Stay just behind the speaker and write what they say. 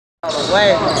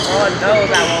Way, Lord knows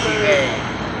I won't be ready.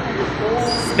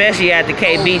 Especially after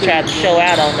KB tried to show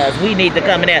out on us. We need to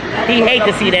come in there. He hate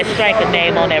to see that striker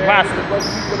name on that roster. They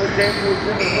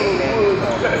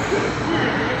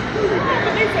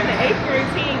said the 8th grade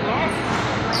team lost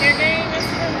their game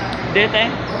yesterday. Did they?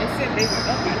 They said they were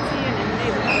up by 10 and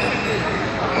they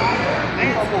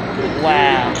lost.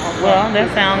 Wow. Well,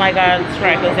 that sounds like our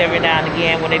strikers every now and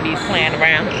again when they be playing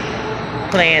around,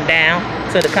 playing down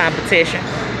to the competition.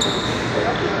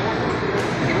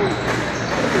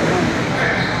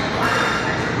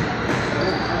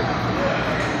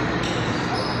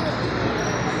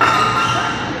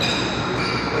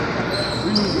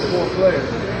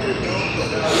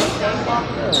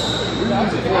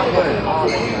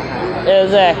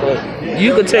 Exactly.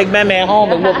 You could take my man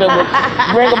home and whoop him,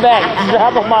 bring him back,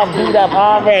 drop him off, beat up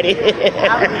already.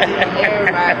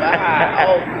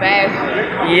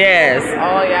 Yes.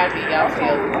 Oh, y'all be out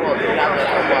here.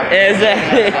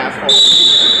 Exactly.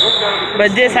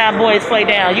 But this how boys play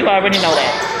down. You already know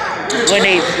that. When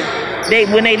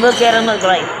they look at him, look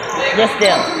like just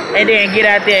them, and then get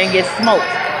out there and get smoked.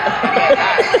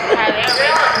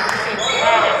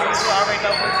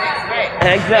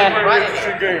 Exactly.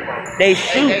 They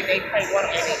shoot. They play one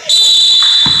and they shoot.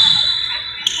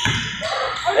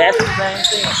 That's the same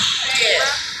thing.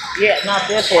 Yeah, not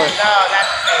this one. No, that's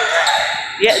the same.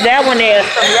 Yeah, that one is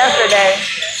from yesterday.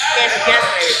 Yes,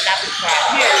 yesterday, not the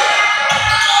Friday.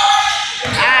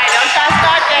 Alright, don't try to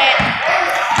start that.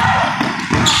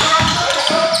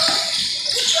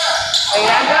 There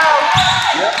I go.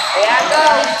 There I go.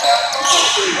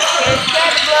 Here's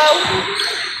that blow.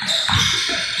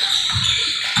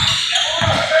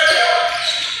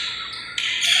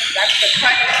 That's the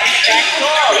cut. Back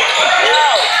door. Go.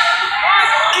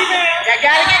 I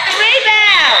gotta get the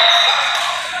rebound.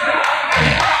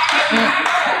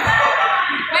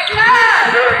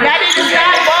 Y'all need to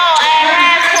stop ball at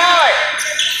half court.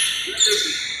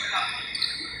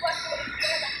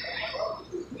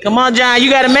 Come on, John. You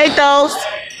gotta make those.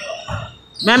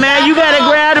 My man, you gotta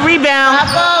grab the rebound.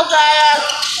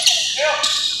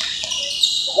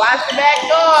 Watch the back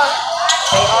door.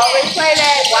 They always play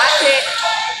that. Watch it.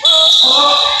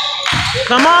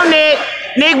 Come on, Nick.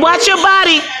 Nick, watch your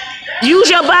body. Use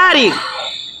your body.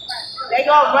 They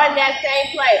gonna run that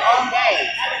same play all day.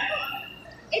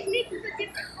 It makes a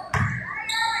difference.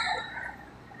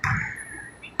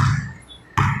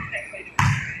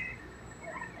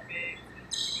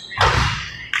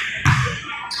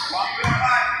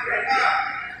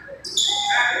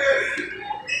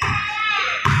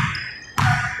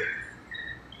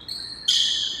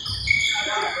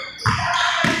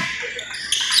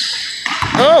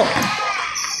 Oh.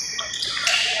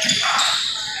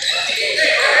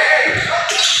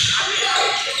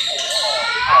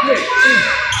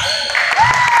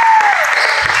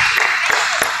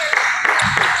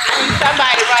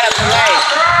 Somebody right up the way.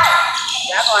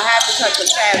 Y'all gonna have to touch the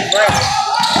fast break.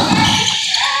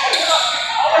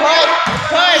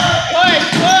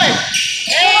 Push.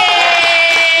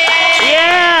 Hey!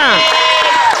 Yeah!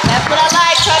 That's what I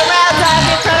like. Turn around,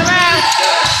 Tommy. Turn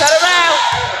around.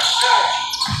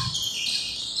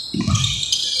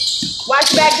 Watch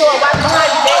the back door. Watch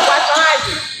behind you, Nick. Watch behind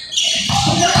you.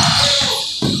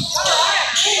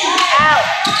 Out,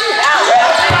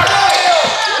 Rev.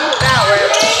 Out, Rev.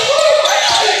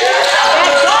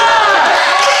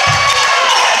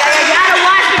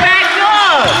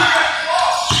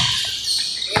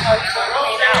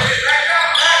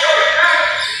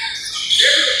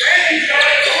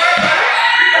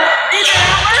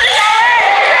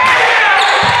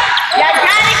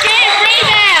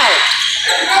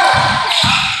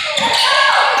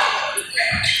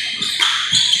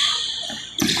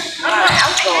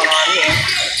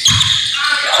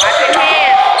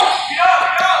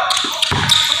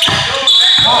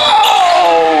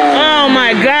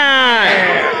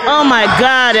 Oh my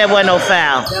God, that wasn't no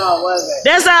foul. No, it wasn't.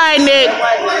 That's all right, Nick.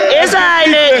 It's all right,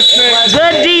 Nick.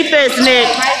 Good defense, Nick.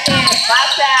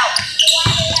 Box out.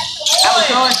 I was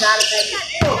going, Jonathan.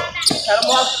 Cut him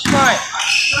off the front.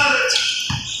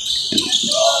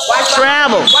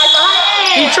 Travel.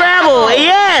 He traveled.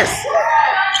 Yes.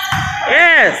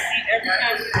 Yes.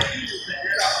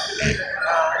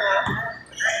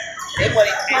 They want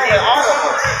to be there all of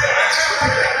them.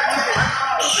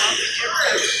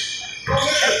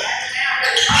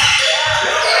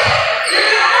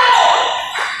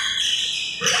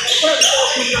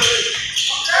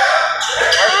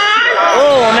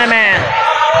 Oh, my man.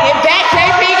 Get back,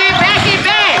 JP. Get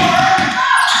back.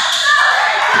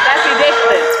 That's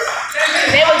ridiculous.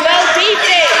 There was no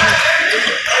defense.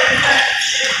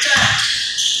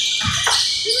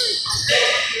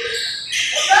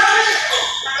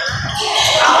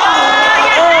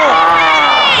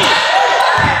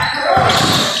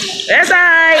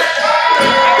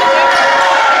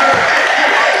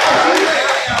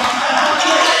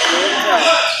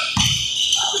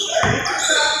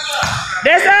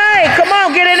 That's right. Come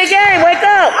on, get in the game. Wake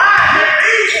up.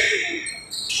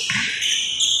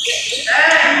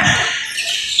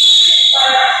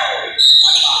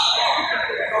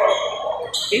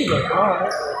 He was wrong.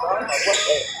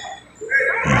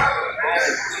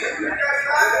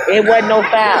 It wasn't no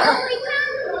foul.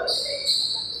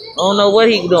 I don't know what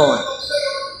he's doing.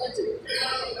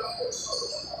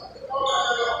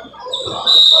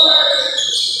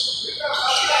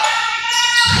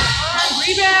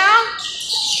 Rebound.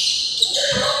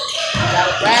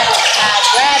 Gotta grab it.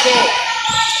 Grab it.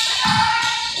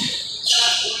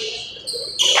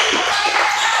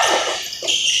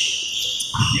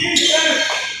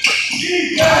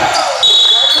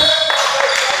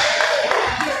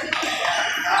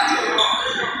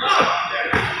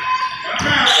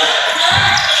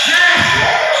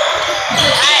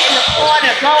 Right in the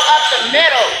corner. Go up the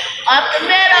middle. Up the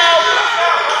middle.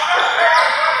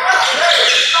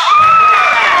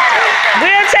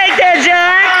 We'll take that,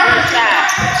 John.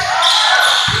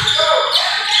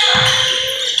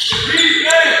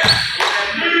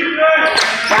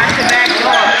 Watch the back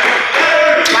door.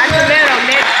 Watch the middle,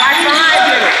 Nick. Watch behind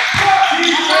you.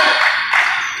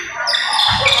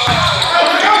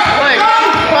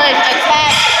 Push,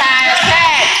 attack, Ty,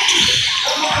 attack.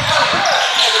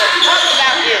 Talk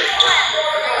about you.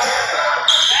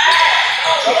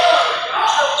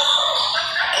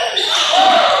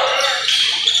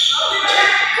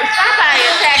 Well, somebody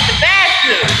attacked the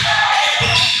basket.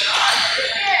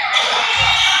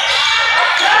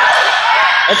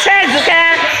 Attack,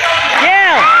 Zakai.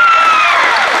 Yeah.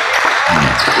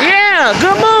 Yeah.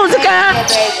 Good move, Zakai.